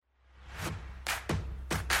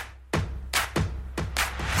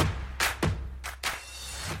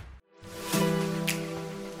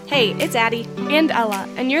Hey, it's Addie. And Ella,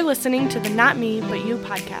 and you're listening to the Not Me, But You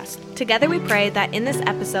podcast. Together we pray that in this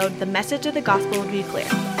episode, the message of the gospel would be clear,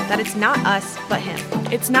 that it's not us, but Him.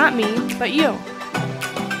 It's not me, but you.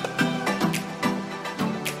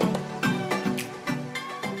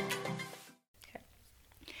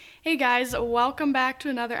 Hey guys, welcome back to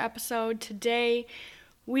another episode. Today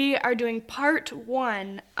we are doing part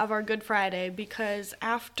 1 of our Good Friday because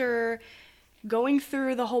after going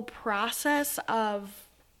through the whole process of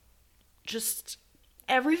just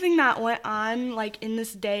everything that went on like in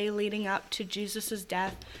this day leading up to Jesus'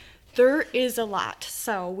 death, there is a lot.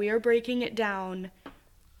 So we are breaking it down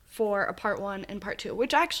for a part 1 and part 2,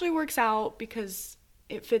 which actually works out because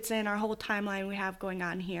it fits in our whole timeline we have going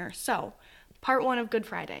on here. So part 1 of Good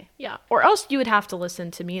Friday. Yeah, or else you would have to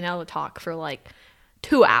listen to me and Ella talk for like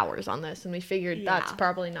 2 hours on this, and we figured that's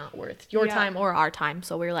probably not worth your time or our time,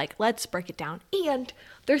 so we were like, let's break it down. And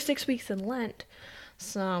there's 6 weeks in Lent,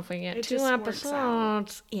 so if we get 2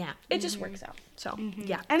 episodes, it just works out. So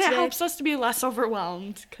yeah, and it helps us to be less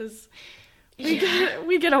overwhelmed because we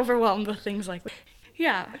get overwhelmed with things like that.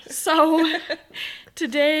 Yeah, so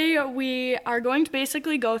today we are going to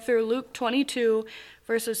basically go through Luke 22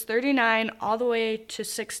 verses 39 all the way to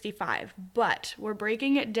 65, but we're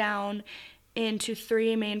breaking it down into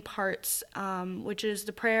 3 main parts, which is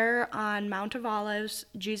the prayer on Mount of Olives,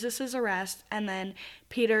 Jesus' arrest, and then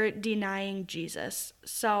Peter denying Jesus.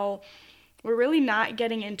 So we're really not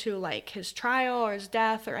getting into like his trial or his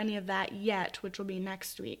death or any of that yet, which will be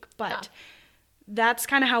next week, but that's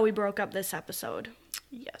kind of how we broke up this episode.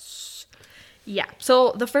 Yes. Yeah,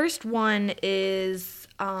 so the first one is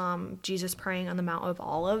Jesus praying on the Mount of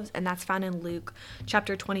Olives, and that's found in Luke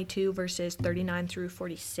chapter 22, verses 39 through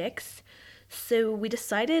 46. So we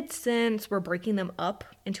decided, since we're breaking them up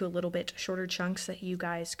into a little bit shorter chunks, that you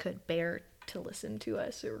guys could bear to listen to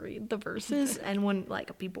us read the verses and wouldn't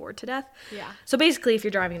like be bored to death. Yeah. So basically, if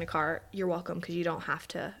you're driving in a car, you're welcome because you don't have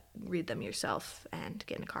to read them yourself and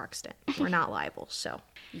get in a car accident. We're not liable, so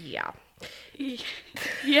yeah.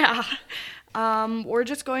 Yeah. We're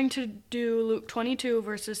just going to do Luke 22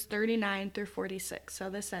 verses 39 through 46. So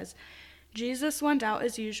this says, Jesus went out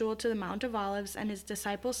as usual to the Mount of Olives, and his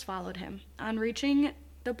disciples followed him. On reaching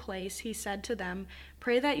the place, he said to them,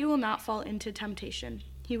 "Pray that you will not fall into temptation."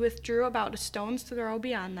 He withdrew about a stone's throw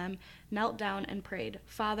beyond them, knelt down, and prayed,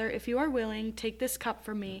 "Father, if you are willing, take this cup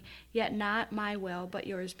from me, yet not my will, but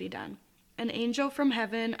yours be done." An angel from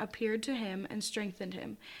heaven appeared to him and strengthened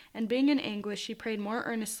him. And being in anguish, he prayed more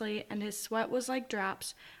earnestly, and his sweat was like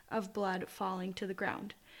drops of blood falling to the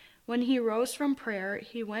ground. When he rose from prayer,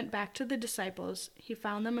 he went back to the disciples. He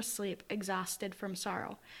found them asleep, exhausted from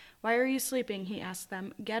sorrow. "Why are you sleeping?" he asked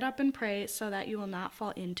them. "Get up and pray so that you will not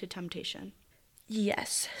fall into temptation."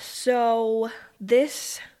 Yes, so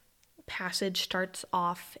this passage starts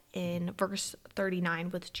off in verse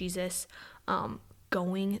 39 with Jesus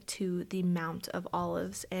going to the Mount of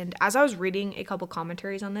Olives. And as I was reading a couple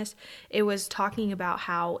commentaries on this, it was talking about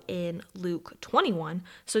how in Luke 21,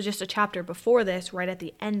 so just a chapter before this, right at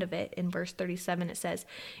the end of it, in verse 37, it says,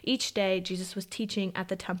 "Each day Jesus was teaching at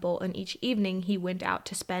the temple, and each evening he went out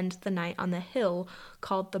to spend the night on the hill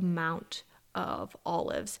called the Mount of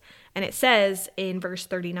Olives." And it says in verse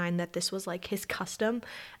 39 that this was like his custom.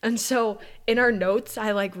 And so in our notes,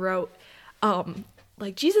 I wrote,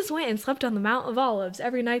 Jesus went and slept on the Mount of Olives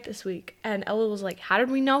every night this week. And Ella was like, how did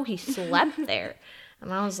we know he slept there?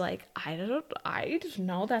 And I was like, I just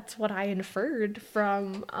know that's what I inferred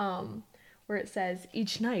from where it says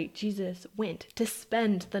each night Jesus went to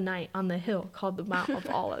spend the night on the hill called the Mount of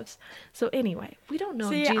Olives. So anyway, we don't know.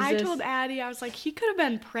 See, Jesus... I told Addie, I was like, he could have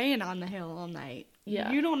been praying on the hill all night.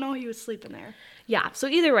 Yeah. You don't know he was sleeping there. Yeah, so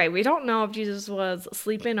either way, we don't know if Jesus was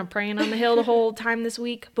sleeping or praying on the hill the whole time this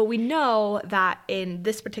week, but we know that in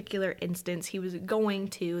this particular instance, he was going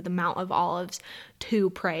to the Mount of Olives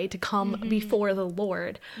to pray, to come before the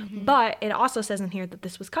Lord. But it also says in here that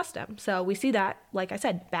this was custom. So we see that, like I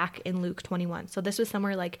said, back in Luke 21. So this was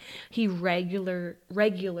somewhere like he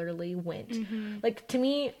regularly went. Like, to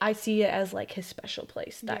me, I see it as like his special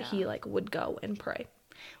place that he would go and pray.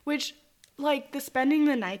 Which... the spending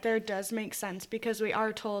the night there does make sense because we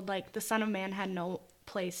are told, the Son of Man had no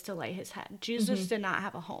place to lay his head. Jesus did not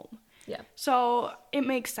have a home. Yeah. So it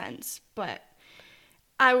makes sense, but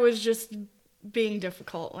I was just being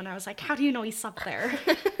difficult when I was like, how do you know he slept there?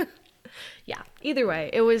 Yeah, either way,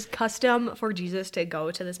 it was custom for Jesus to go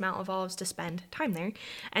to this Mount of Olives to spend time there.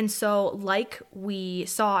 And so, like we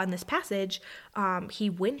saw in this passage, he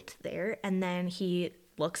went there and then he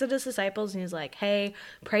looks at his disciples and he's like, hey,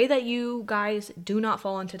 pray that you guys do not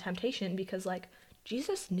fall into temptation because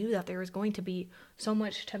Jesus knew that there was going to be so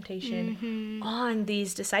much temptation on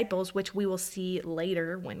these disciples, which we will see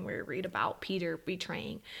later when we read about Peter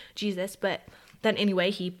betraying Jesus. But then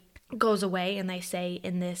anyway, he goes away, and they say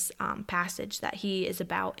in this passage that he is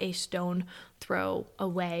about a stone throw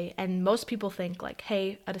away. And most people think like,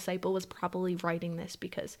 hey, a disciple was probably writing this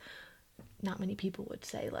because not many people would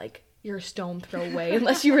say like, you're a stone throw away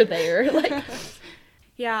unless you were there. Like,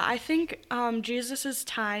 Yeah, I think Jesus's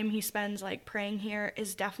time he spends like praying here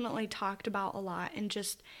is definitely talked about a lot, and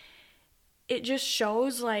it just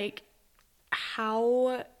shows like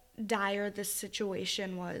how dire this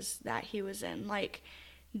situation was that he was in. Like,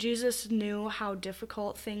 Jesus knew how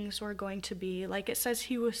difficult things were going to be. Like, it says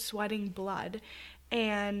he was sweating blood,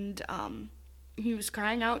 and he was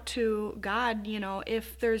crying out to God,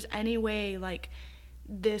 if there's any way, like,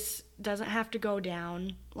 this doesn't have to go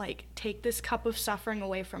down, like, take this cup of suffering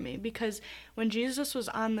away from me. Because when Jesus was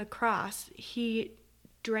on the cross, he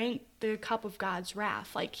drank the cup of God's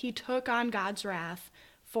wrath. Like, he took on God's wrath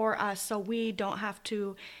for us, so we don't have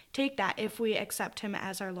to take that if we accept him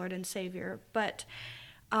as our Lord and Savior. But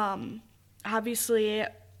obviously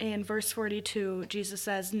in verse 42, Jesus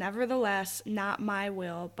says, "Nevertheless, not my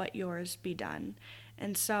will, but yours be done."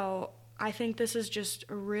 And so I think this is just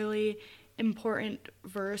a really important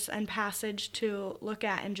verse and passage to look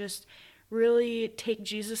at and just really take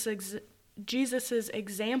Jesus's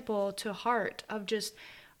example to heart of just,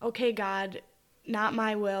 okay, God, not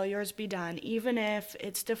my will, yours be done. Even if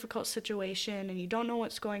it's a difficult situation and you don't know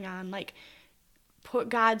what's going on, like, put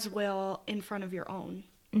God's will in front of your own.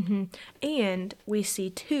 Mm-hmm. And we see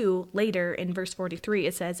too later in verse 43,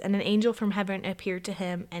 it says, "And an angel from heaven appeared to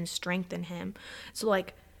him and strengthened him." So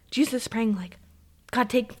like Jesus praying like, God,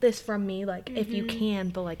 take this from me, like, if you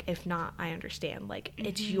can, but like if not, I understand, like,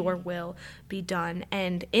 it's your will be done.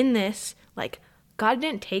 And in this, like, God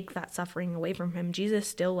didn't take that suffering away from him. Jesus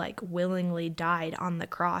still like willingly died on the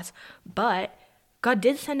cross, but God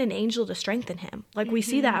did send an angel to strengthen him. Like, we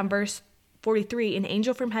see that in verse 43, an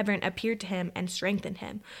angel from heaven appeared to him and strengthened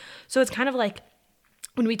him. So it's kind of like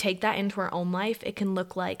when we take that into our own life, it can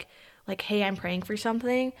look like, hey, I'm praying for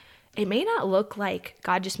something. It may not look like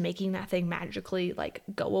God just making that thing magically like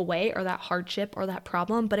go away, or that hardship or that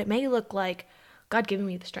problem, but it may look like God giving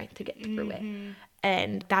me the strength to get through it.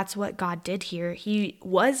 And that's what God did here. He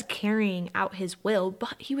was carrying out his will,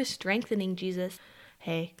 but he was strengthening Jesus.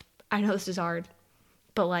 Hey, I know this is hard,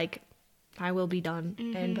 but like, I will be done.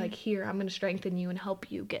 And like, here, I'm going to strengthen you and help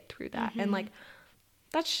you get through that. And like,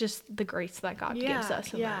 that's just the grace that God gives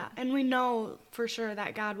us. And we know for sure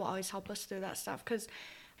that God will always help us through that stuff, because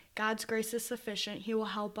God's grace is sufficient. He will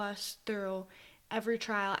help us through every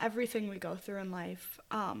trial, everything we go through in life.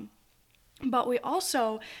 But we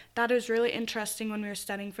also, that is really interesting when we were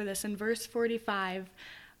studying for this, in verse 45,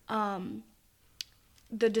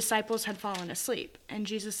 the disciples had fallen asleep. And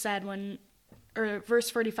Jesus said verse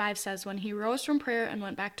 45 says, "When he rose from prayer and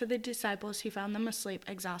went back to the disciples, he found them asleep,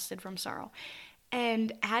 exhausted from sorrow."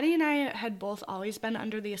 And Addie and I had both always been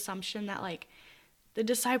under the assumption that, like, the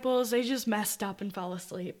disciples, they just messed up and fell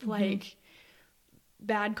asleep. Like,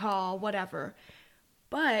 bad call, whatever.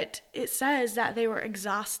 But it says that they were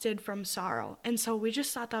exhausted from sorrow. And so we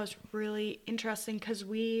just thought that was really interesting, because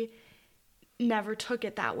we never took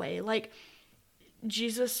it that way. Like,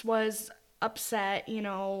 Jesus was upset,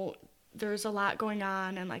 there's a lot going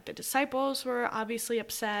on, and like the disciples were obviously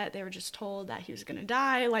upset. They were just told that he was going to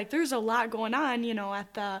die. Like, there's a lot going on,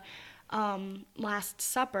 at the Last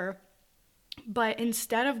Supper. But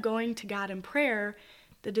instead of going to God in prayer,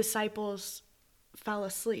 the disciples fell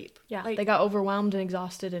asleep. Yeah, like, they got overwhelmed and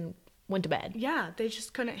exhausted and went to bed. Yeah, they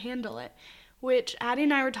just couldn't handle it. Which Addie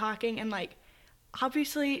and I were talking, and like,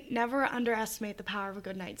 obviously never underestimate the power of a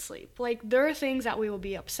good night's sleep. Like, there are things that we will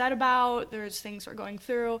be upset about, there's things we're going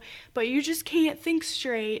through, but you just can't think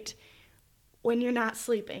straight when you're not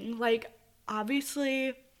sleeping. Like,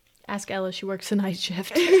 obviously, ask Ella, she works a night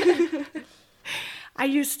shift. I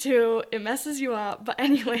used to. It messes you up. But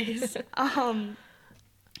anyways,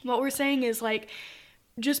 what we're saying is, like,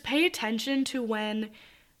 just pay attention to when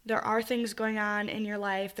there are things going on in your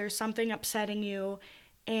life, there's something upsetting you,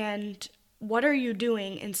 and what are you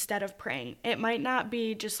doing instead of praying? It might not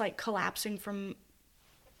be just like collapsing from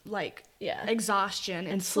like exhaustion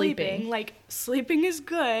and sleeping. Like, sleeping is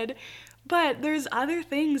good, but there's other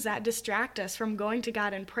things that distract us from going to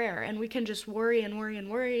God in prayer, and we can just worry and worry and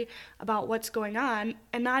worry about what's going on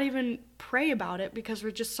and not even pray about it because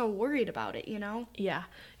we're just so worried about it, Yeah.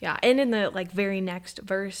 And in the like very next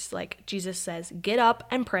verse, like, Jesus says, "Get up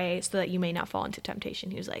and pray so that you may not fall into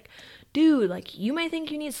temptation." He was like, dude, like, you may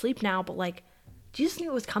think you need sleep now, but like, Jesus knew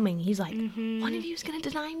it was coming. He's like, one of you is going to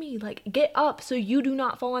deny me. Like, get up so you do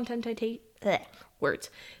not fall into temptation. Words.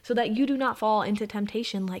 So that you do not fall into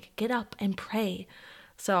temptation. Like, get up and pray.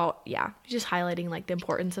 So, yeah, just highlighting, like, the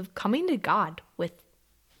importance of coming to God with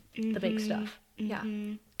the big stuff. Yeah.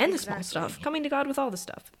 And the small stuff. Coming to God with all the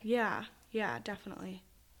stuff. Yeah, definitely.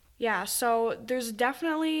 Yeah, so there's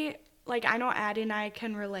definitely, like, I know Addie and I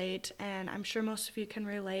can relate, and I'm sure most of you can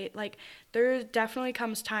relate. Like, there definitely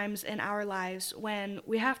comes times in our lives when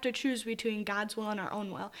we have to choose between God's will and our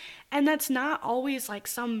own will. And that's not always, like,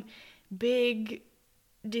 some big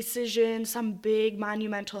decision, some big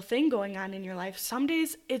monumental thing going on in your life. Some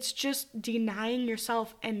days it's just denying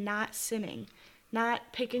yourself and not sinning,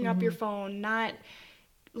 not picking up your phone, not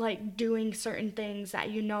like doing certain things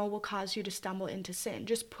that you know will cause you to stumble into sin.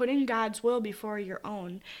 Just putting God's will before your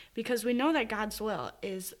own, because we know that God's will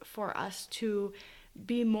is for us to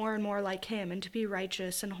be more and more like him and to be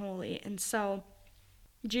righteous and holy. And so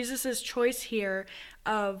Jesus's choice here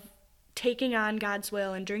of taking on God's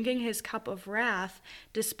will and drinking his cup of wrath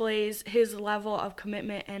displays his level of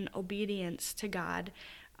commitment and obedience to God,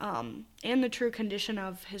 and the true condition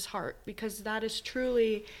of his heart, because that is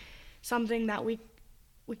truly something that we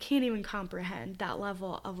can't even comprehend, that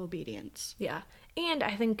level of obedience. Yeah. And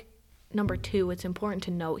I think number 2, it's important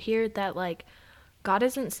to note here that, like, God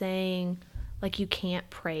isn't saying, like, you can't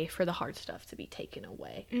pray for the hard stuff to be taken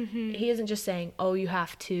away. He isn't just saying, oh, you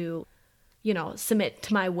have to, you know, submit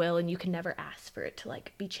to my will and you can never ask for it to,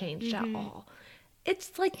 like, be changed at all.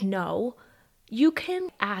 It's like, no, you can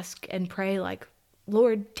ask and pray, like,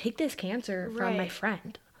 Lord, take this cancer from my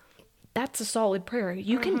friend. That's a solid prayer.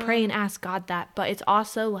 You can pray and ask God that, but it's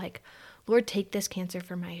also like, Lord, take this cancer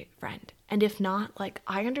from my friend. And if not, like,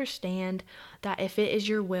 I understand that if it is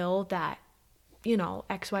your will that, you know,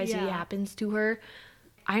 XYZ happens to her,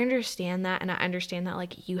 I understand that, and I understand that,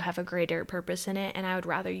 like, you have a greater purpose in it, and I would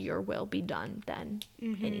rather your will be done than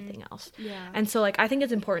anything else. Yeah. And so, like, I think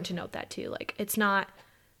it's important to note that, too. Like, it's not,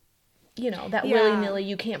 you know, that willy-nilly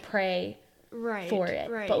you can't pray for it.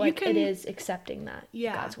 But, like, it is accepting that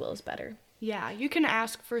God's will is better. Yeah, you can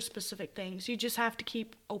ask for specific things. You just have to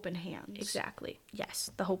keep open hands. Exactly.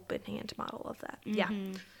 Yes, the open hand model of that.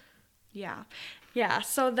 Yeah,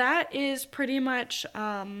 so that is pretty much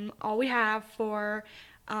all we have for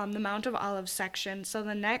the Mount of Olives section. So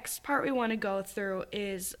the next part we want to go through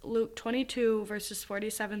is Luke 22, verses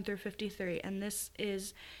 47 through 53, and this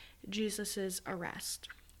is Jesus's arrest.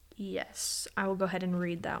 Yes, I will go ahead and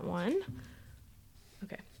read that one.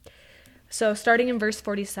 Okay. So starting in verse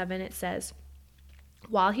 47, it says,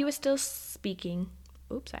 while he was still speaking,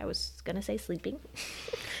 I was going to say sleeping.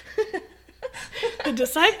 The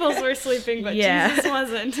disciples were sleeping, but Jesus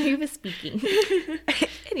wasn't. He was speaking.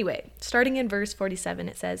 Anyway, starting in verse 47,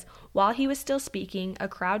 it says, while he was still speaking, a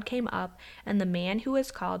crowd came up, and the man who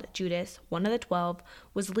was called Judas, one of the 12,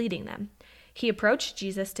 was leading them. He approached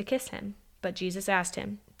Jesus to kiss him, but Jesus asked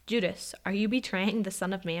him, Judas, are you betraying the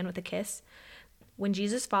Son of Man with a kiss? When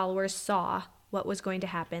Jesus' followers saw what was going to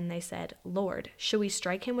happen, they said, Lord, should we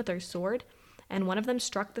strike him with our sword? And one of them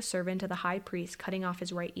struck the servant of the high priest, cutting off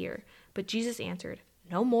his right ear. But Jesus answered,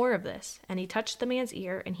 no more of this. And he touched the man's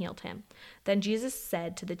ear and healed him. Then Jesus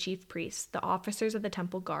said to the chief priests, the officers of the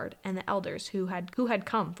temple guard, and the elders who had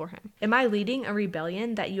come for him, am I leading a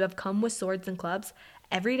rebellion that you have come with swords and clubs?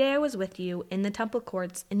 Every day I was with you in the temple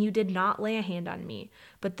courts, and you did not lay a hand on me.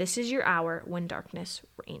 But this is your hour when darkness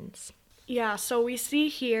reigns. Yeah, so we see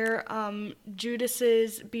here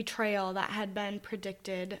Judas's betrayal that had been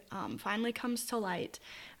predicted finally comes to light.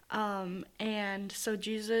 And so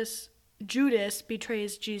Judas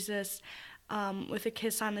betrays Jesus with a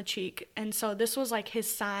kiss on the cheek. And so this was like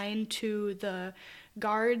his sign to the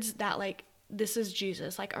guards that, like, this is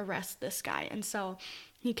Jesus, like, arrest this guy. And so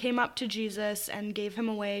he came up to Jesus and gave him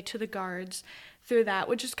away to the guards through that,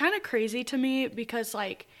 which is kind of crazy to me because,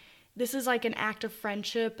 like, this is like an act of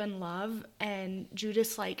friendship and love, and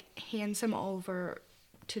Judas, like, hands him over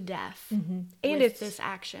to death and with this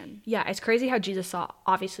action. Yeah, it's crazy how Jesus saw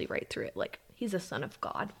obviously right through it. Like, he's the Son of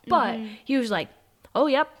God. But he was like, oh,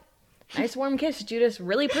 yep, nice warm kiss, Judas.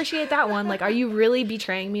 Really appreciate that one. Like, are you really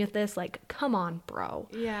betraying me with this? Like, come on, bro.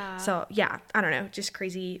 Yeah. So, yeah, I don't know. Just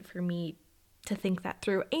crazy for me to think that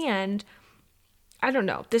through. And I don't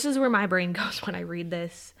know. This is where my brain goes when I read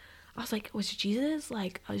this. I was like, was Jesus,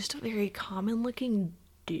 like, just a very common-looking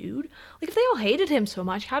dude? Like, if they all hated him so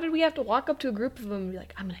much, how did we have to walk up to a group of them and be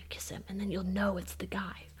like, I'm gonna kiss him, and then you'll know it's the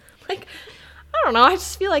guy? Like, I don't know. I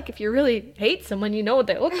just feel like if you really hate someone, you know what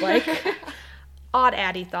they look like. Odd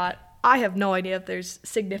Addie thought. I have no idea if there's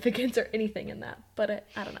significance or anything in that, but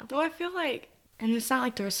I don't know. Well, I feel like, and it's not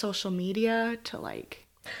like there's social media to, like,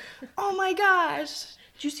 Oh my gosh,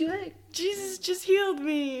 Did you see that? Jesus just healed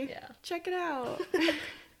me. Yeah. Check it out.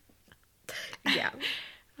 Yeah.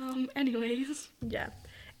 Anyways. Yeah.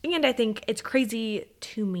 And I think it's crazy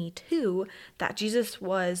to me too that Jesus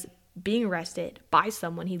was being arrested by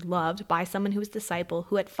someone he loved, by someone who was a disciple,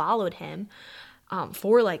 who had followed him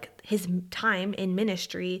for like his time in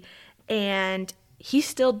ministry. And he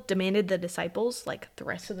still demanded the disciples, like the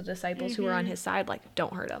rest of the disciples who were on his side, like,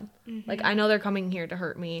 don't hurt him. Like, I know they're coming here to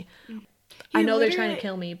hurt me. I know they're trying to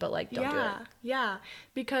kill me, but like, don't do it. Yeah,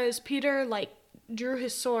 because Peter like drew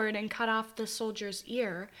his sword and cut off the soldier's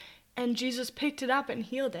ear, and Jesus picked it up and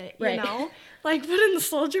healed it. You know, like, wouldn't the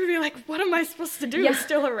soldier be like, "What am I supposed to do? Yeah.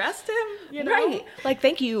 Still arrest him?" You know, Right? Like,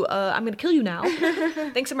 thank you. I'm gonna kill you now.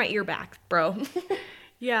 Thanks for my ear back, bro.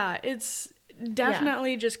 Yeah, it's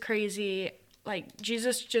definitely just crazy. Like,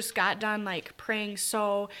 Jesus just got done like praying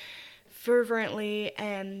so fervently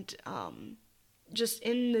and just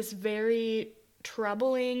in this very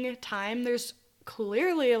troubling time. There's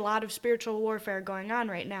clearly a lot of spiritual warfare going on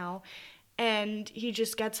right now, and he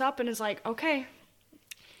just gets up and is like, okay,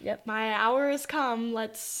 Yep. my hour has come.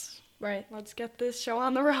 Let's get this show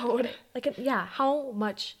on the road. Like, yeah, how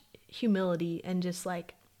much humility and just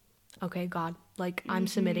like, okay, God, like, I'm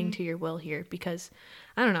submitting to your will here, because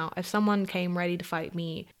I don't know, if someone came ready to fight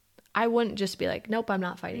me, I wouldn't just be like, nope, I'm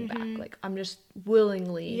not fighting back. Like, I'm just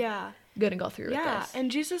willingly gonna go through with this. Yeah,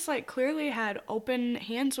 and Jesus like clearly had open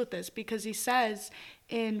hands with this, because he says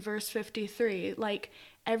in verse 53, like,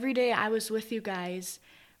 every day I was with you guys,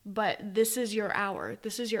 but this is your hour.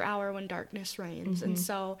 This is your hour when darkness reigns. And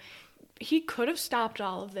so he could have stopped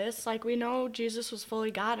all of this. Like, we know Jesus was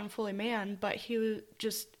fully God and fully man, but he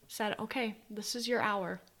just said, okay, this is your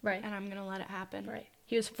hour. Right. And I'm going to let it happen. Right.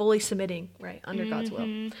 He was fully submitting, right, under God's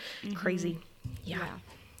will. Crazy. Yeah.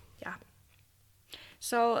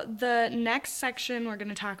 So the next section we're going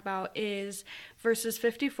to talk about is verses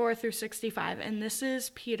 54 through 65, and this is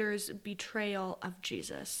Peter's betrayal of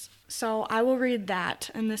Jesus. So I will read that,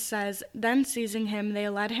 and this says, "Then seizing him, they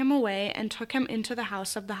led him away and took him into the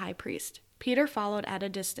house of the high priest. Peter followed at a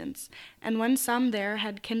distance, and when some there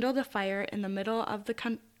had kindled a fire in the middle of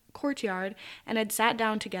the courtyard and had sat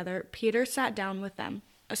down together, Peter sat down with them.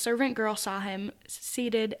 A servant girl saw him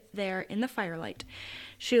seated there in the firelight.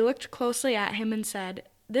 She looked closely at him and said,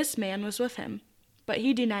 'This man was with him.' But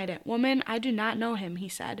he denied it. 'Woman, I do not know him,' he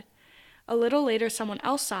said. A little later someone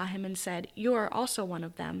else saw him and said, 'You are also one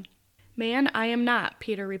of them.' 'Man, I am not,'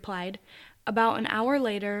 Peter replied. About an hour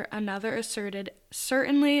later, another asserted,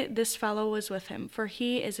 'Certainly this fellow was with him, for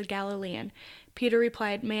he is a Galilean.' Peter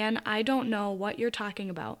replied, 'Man, I don't know what you're talking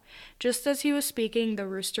about.' Just as he was speaking, the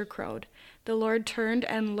rooster crowed. The Lord turned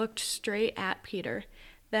and looked straight at Peter.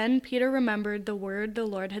 Then Peter remembered the word the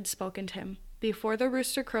Lord had spoken to him. 'Before the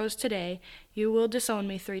rooster crows today, you will disown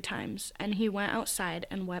me 3 times.' And he went outside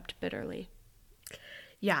and wept bitterly."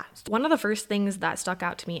 Yeah. One of the first things that stuck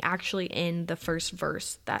out to me actually in the first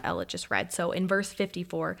verse that Ella just read. So in verse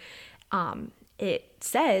 54, it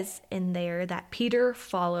says in there that Peter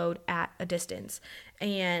followed at a distance.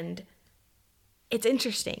 And it's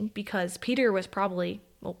interesting because Peter was probably,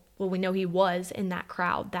 well, we know he was in that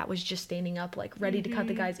crowd that was just standing up, like ready to cut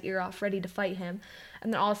the guy's ear off, ready to fight him.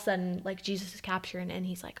 And then all of a sudden, like, Jesus is captured and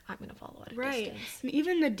he's like, I'm going to follow at a distance. And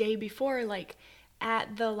even the day before, like,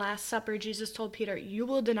 at the Last Supper, Jesus told Peter, "You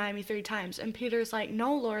will deny me 3 times." And Peter's like,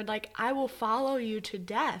 "No, Lord, like, I will follow you to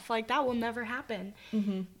death. Like, that will never happen."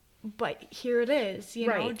 But here it is, you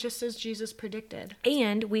know, just as Jesus predicted.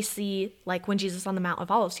 And we see, like, when Jesus on the Mount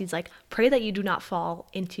of Olives, he's like, pray that you do not fall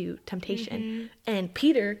into temptation. And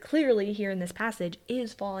Peter, clearly here in this passage,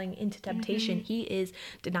 is falling into temptation. He is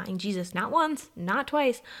denying Jesus not once, not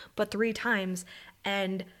twice, but 3 times.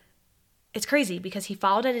 And it's crazy because he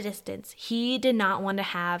followed at a distance. He did not want to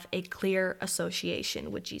have a clear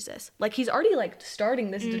association with Jesus. Like, he's already, like,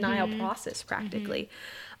 starting this denial process practically.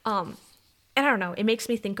 And I don't know, it makes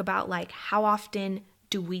me think about, like, how often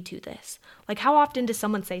do we do this? Like, how often does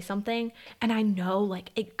someone say something and I know,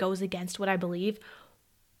 like, it goes against what I believe,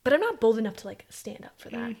 but I'm not bold enough to, like, stand up for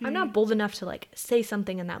that. I'm not bold enough to, like, say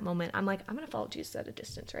something in that moment. I'm like, I'm going to follow Jesus at a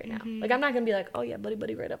distance right now. Like, I'm not going to be like, oh, yeah,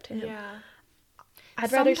 buddy, right up to him. Yeah.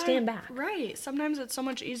 I'd rather stand back. Right. Sometimes it's so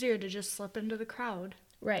much easier to just slip into the crowd.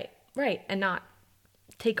 Right. And not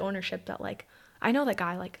take ownership that, like, I know that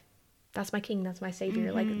guy, like, that's my king, that's my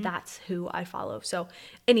savior, like, that's who I follow. So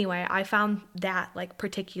anyway, I found that, like,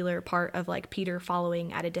 particular part of, like, Peter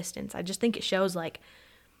following at a distance, I just think it shows, like,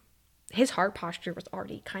 his heart posture was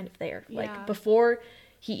already kind of there. Like, before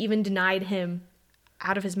he even denied him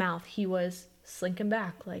out of his mouth, he was slinking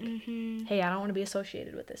back, like, hey, I don't want to be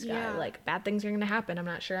associated with this guy. Like, bad things are going to happen. I'm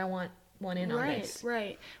not sure I want one in on this.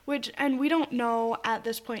 Right. And we don't know at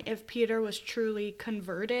this point if Peter was truly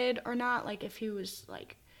converted or not, like if he was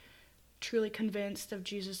like truly convinced of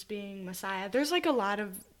Jesus being Messiah. There's like a lot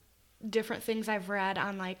of different things I've read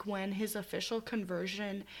on like when his official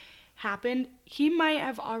conversion happened. He might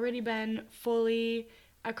have already been fully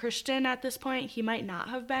a Christian at this point. He might not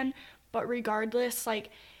have been, but regardless, like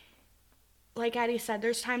Addie said,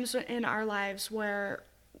 there's times in our lives where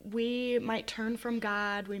we might turn from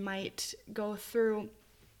God, we might go through,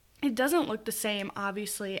 it doesn't look the same,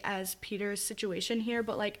 obviously, as Peter's situation here,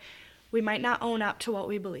 but, like, we might not own up to what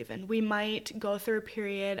we believe in. We might go through a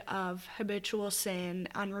period of habitual sin,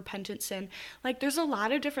 unrepentant sin. Like, there's a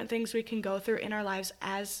lot of different things we can go through in our lives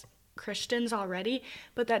as Christians already,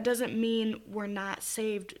 but that doesn't mean we're not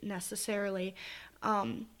saved necessarily.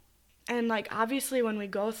 And, like, obviously, when we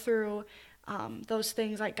go through those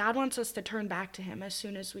things, like, God wants us to turn back to him as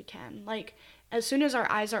soon as we can. Like, as soon as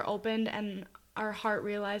our eyes are opened and our heart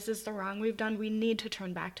realizes the wrong we've done, we need to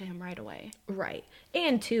turn back to him right away. Right.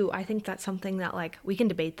 And too, I think that's something that, like, we can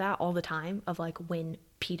debate that all the time of, like, when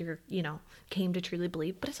Peter, you know, came to truly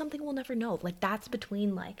believe, but it's something we'll never know. Like, that's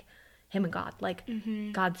between, like, him and God. Like,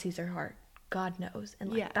 God sees our heart. God knows.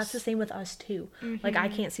 And, like, that's the same with us, too. Like, I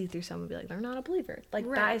can't see through someone and be like, they're not a believer. Like,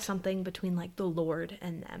 that is something between, like, the Lord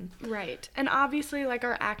and them. Right. And obviously, like,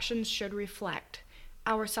 our actions should reflect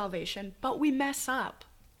our salvation, but we mess up.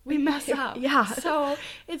 We mess up. Yeah. So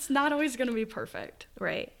it's not always going to be perfect.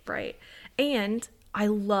 Right. And I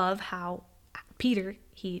love how Peter,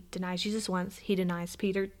 he denies Jesus once, he denies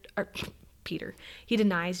he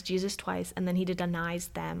denies Jesus twice, and then he denies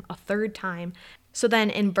them a third time. So then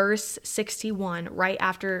in verse 61, right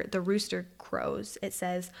after the rooster crows, it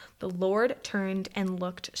says, "The Lord turned and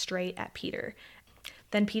looked straight at Peter.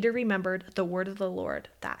 Then Peter remembered the word of the Lord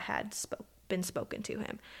that had been spoken to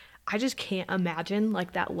him." I just can't imagine,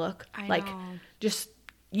 like, that look. I like, know. just,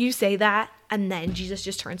 you say that, and then Jesus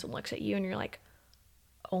just turns and looks at you, and you're like,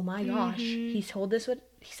 oh my gosh, he said this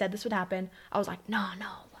would happen. I was like, no,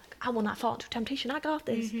 like, I will not fall into temptation. I got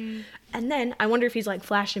this. And then I wonder if he's, like,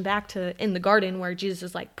 flashing back to in the garden where Jesus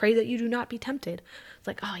is like, pray that you do not be tempted. It's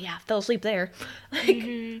like, oh yeah, fell asleep there.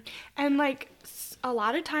 Like, and, like, a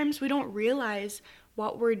lot of times we don't realize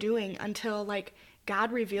what we're doing until, like,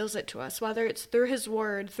 God reveals it to us, whether it's through his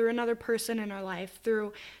word, through another person in our life,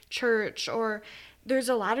 through church, or there's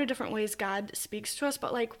a lot of different ways God speaks to us,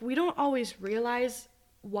 but, like, we don't always realize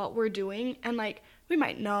what we're doing, and, like, we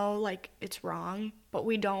might know, like, it's wrong, but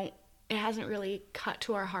it hasn't really cut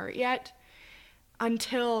to our heart yet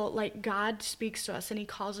until, like, God speaks to us and he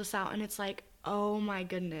calls us out, and it's like, oh my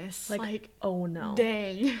goodness, like oh no,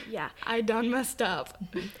 dang, yeah, I done messed up.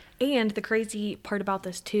 And the crazy part about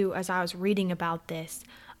this too, as I was reading about this,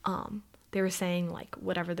 they were saying, like,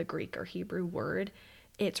 whatever the Greek or Hebrew word,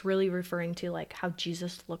 it's really referring to, like, how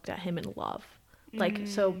Jesus looked at him in love. Like,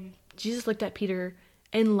 so Jesus looked at Peter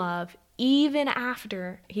in love even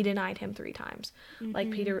after he denied him 3 times.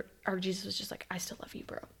 Like, Peter or Jesus was just like, I still love you,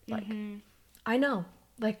 bro. Like, I know,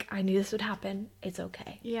 like, I knew this would happen. It's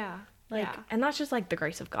okay. Yeah. Like, and that's just, like, the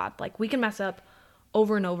grace of God. Like, we can mess up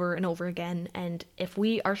over and over and over again, and if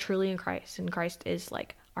we are truly in Christ and Christ is,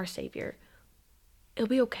 like, our savior, it'll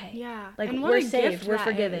be okay. Yeah. Like, and we're saved, we're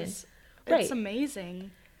forgiven. Right. It's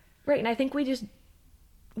amazing. Right. And I think we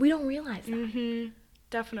don't realize that.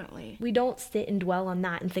 Definitely. We don't sit and dwell on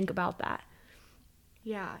that and think about that.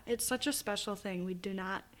 Yeah, it's such a special thing. We do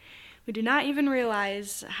not even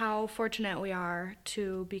realize how fortunate we are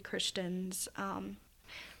to be Christians.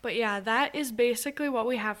 But yeah, that is basically what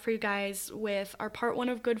we have for you guys with our part 1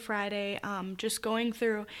 of Good Friday. Just going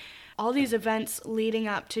through all these events leading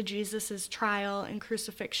up to Jesus's trial and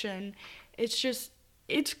crucifixion.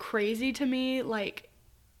 It's crazy to me, like,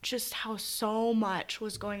 just how so much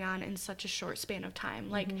was going on in such a short span of time.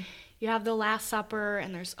 Like, you have the Last Supper,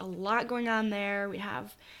 and there's a lot going on there. We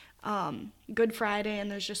have Good Friday, and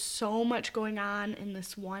there's just so much going on in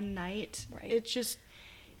this one night. Right.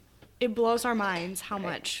 It blows our minds how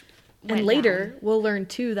much went And later, down. we'll learn,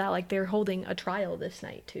 too, that, like, they're holding a trial this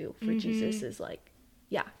night, too, for Jesus' like,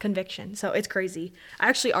 conviction. So it's crazy. I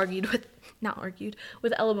actually not argued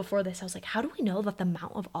with Ella before this. I was like, how do we know that the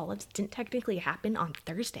Mount of Olives didn't technically happen on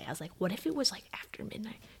Thursday? I was like, what if it was, like, after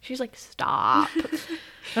midnight? She's like, stop.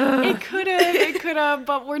 It could have,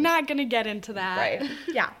 but we're not going to get into that. Right.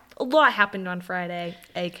 Yeah. A lot happened on Friday,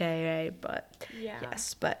 aka, but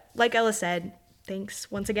yes. But like Ella said, thanks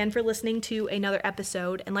once again for listening to another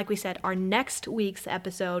episode. And like we said, our next week's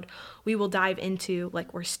episode, we will dive into,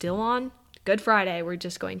 like, we're still on Good Friday. We're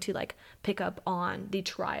just going to, like, pick up on the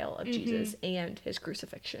trial of Jesus and his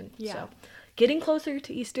crucifixion. Yeah. So getting closer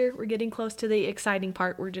to Easter. We're getting close to the exciting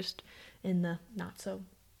part. We're just in the not so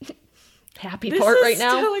happy part right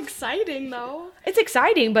now. This is still exciting, though. It's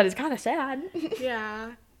exciting, but it's kind of sad.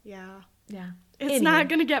 Yeah. It's Anyway. not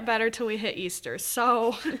going to get better till we hit Easter,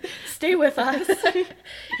 so stay with us.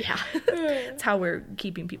 Yeah. That's how we're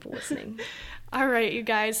keeping people listening. All right, you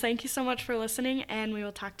guys. Thank you so much for listening, and we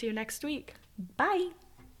will talk to you next week. Bye.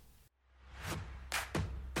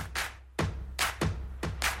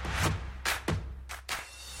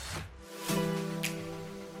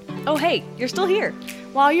 Oh, hey, you're still here.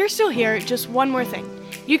 While you're still here, just one more thing.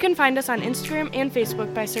 You can find us on Instagram and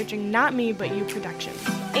Facebook by searching Not Me But You Productions.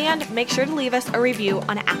 And make sure to leave us a review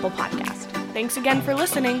on Apple Podcast. Thanks again for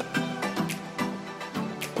listening.